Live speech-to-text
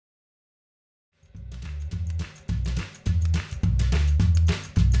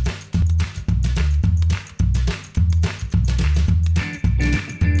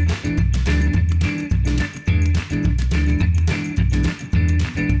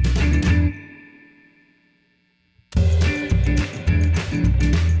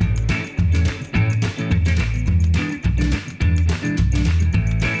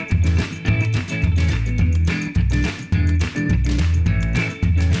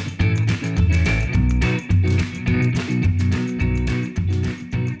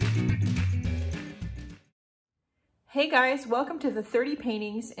guys, welcome to the 30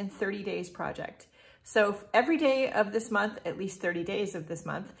 Paintings in 30 Days project. So every day of this month, at least 30 days of this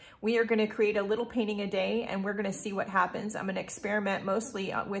month, we are going to create a little painting a day and we're going to see what happens. I'm going to experiment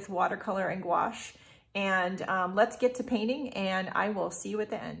mostly with watercolor and gouache, and let's get to painting and I will see you at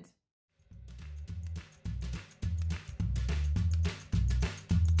the end.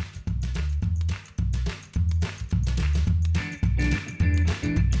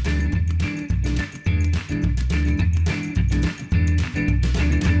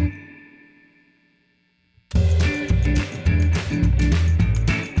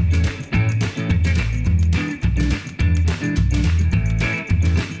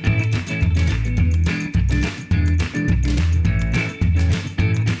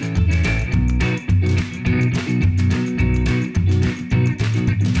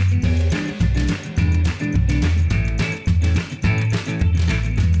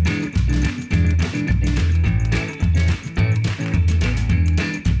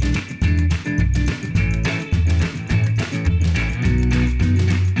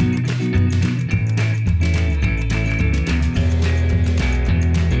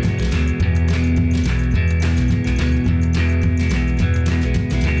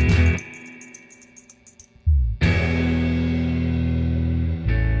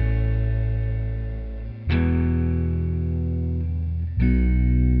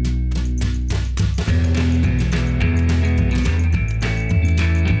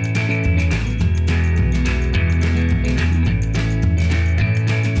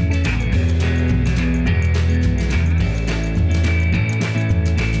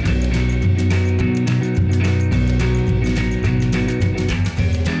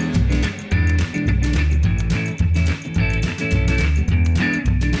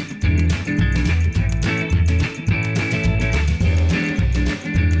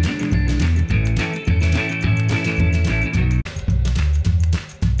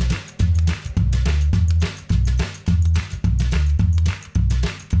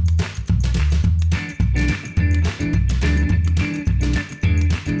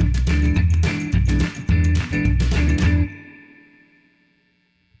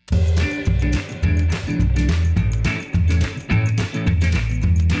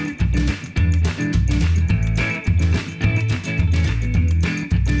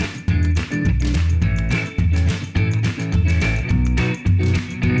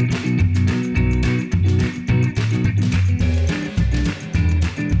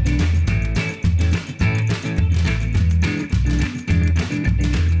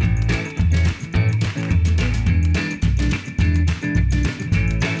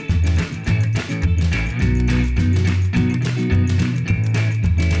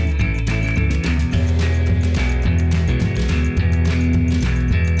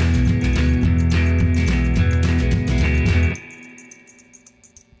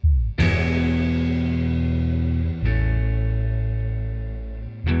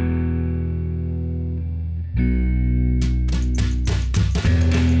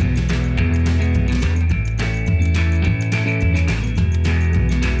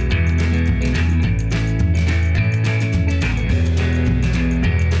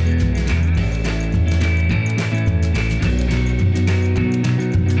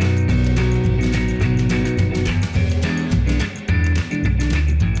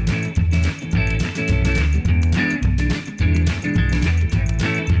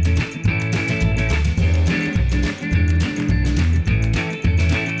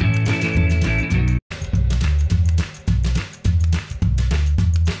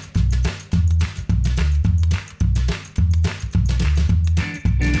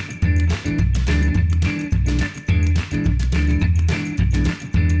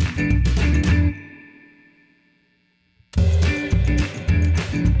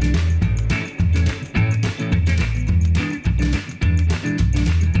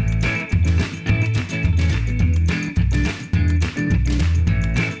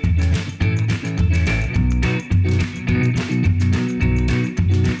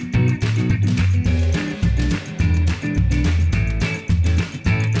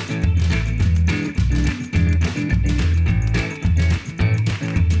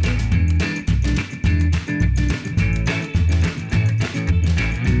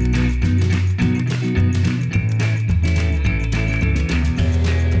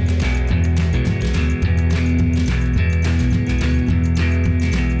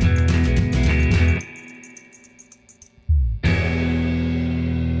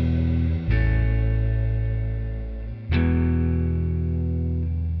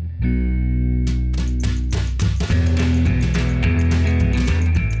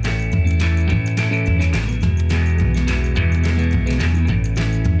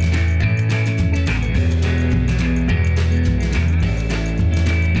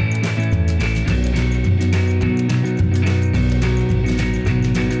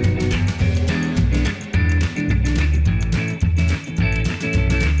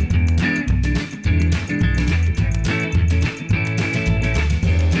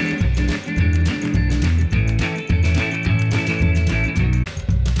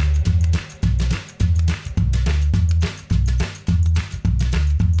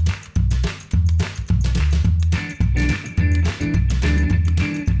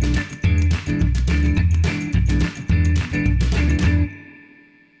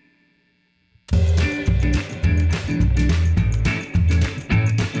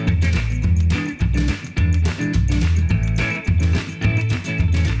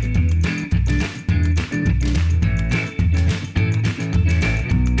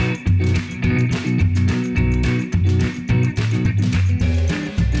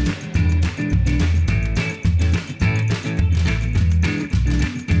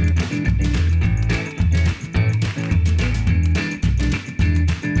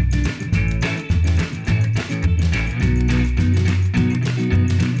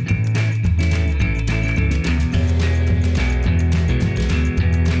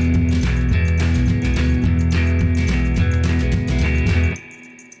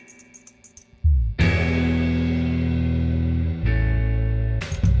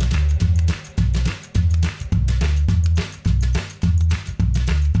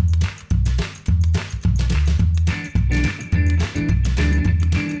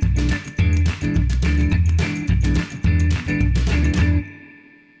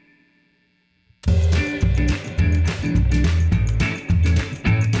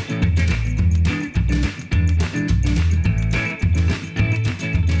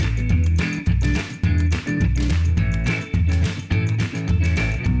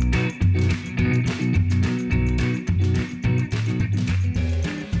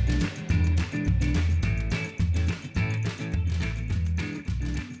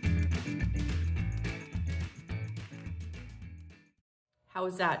 How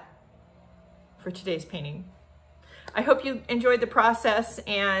was that for today's painting? I hope you enjoyed the process,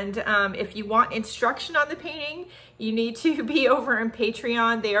 and if you want instruction on the painting, you need to be over on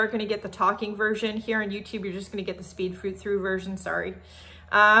Patreon. They are going to get the talking version. Here on YouTube, you're just going to get the speed through version, sorry.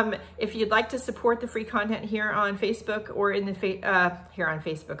 If you'd like to support the free content here on Facebook or in the here on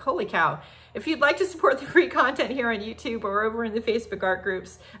Facebook, holy cow. If you'd like to support the free content here on YouTube or over in the Facebook art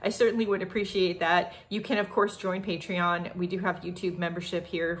groups, I certainly would appreciate that. You can, of course, join Patreon. We do have YouTube membership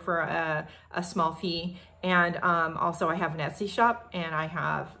here for a small fee. And also I have an Etsy shop, and I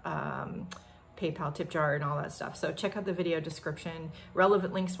have PayPal tip jar and all that stuff. So check out the video description.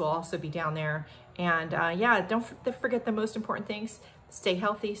 Relevant links will also be down there. And yeah, don't forget the most important things. Stay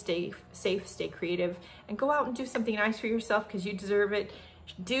healthy, stay safe, stay creative, and go out and do something nice for yourself because you deserve it.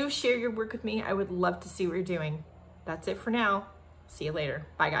 Do share your work with me. I would love to see what you're doing. That's it for now. See you later.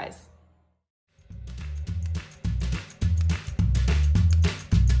 Bye, guys.